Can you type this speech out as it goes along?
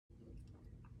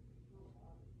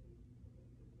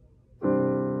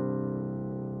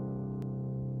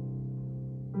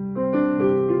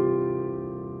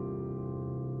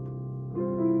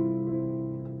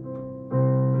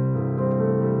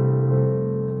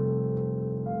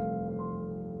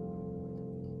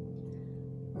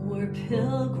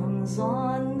pilgrims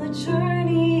on the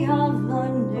journey of the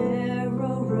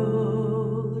narrow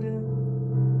road,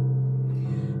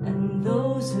 and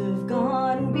those who've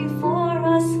gone before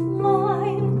us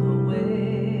line the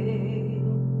way,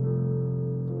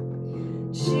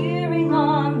 cheering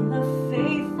on the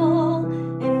faithful,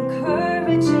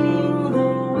 encouraging the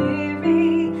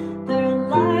weary, their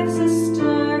lives a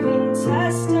stirring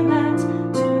testament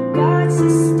to God's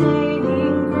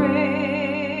sustaining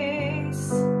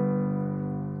grace.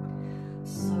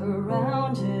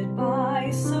 Surrounded by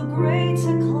so great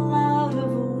a cloud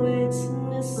of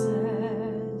witnesses,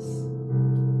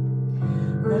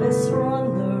 let us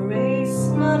run the race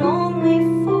not only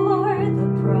for the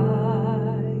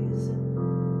prize,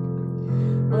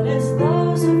 but as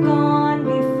those who've gone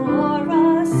before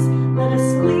us, let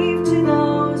us leave to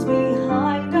those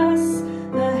behind us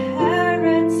the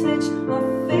heritage of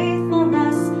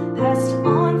faithfulness passed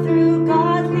on through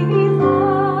godly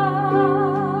lives.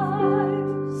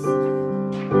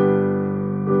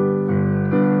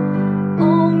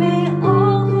 Oh, may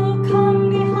all who come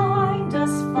behind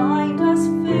us find us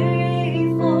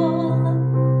faithful.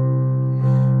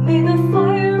 May the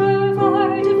fire of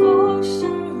our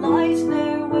devotion light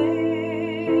their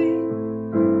way.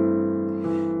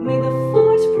 May the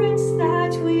footprints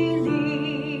that we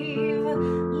leave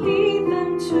lead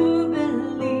them to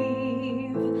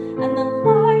believe, and the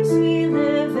lives we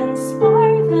live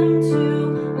inspire them to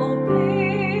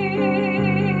obey.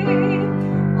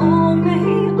 Oh,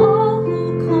 may all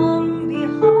who come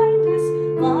behind us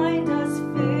find us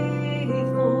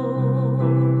faithful.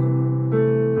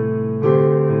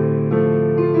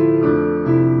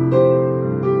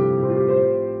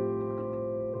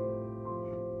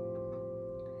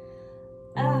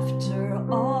 After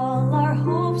all our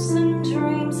hopes and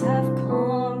dreams have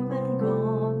come and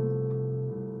gone,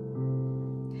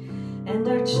 and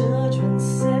our children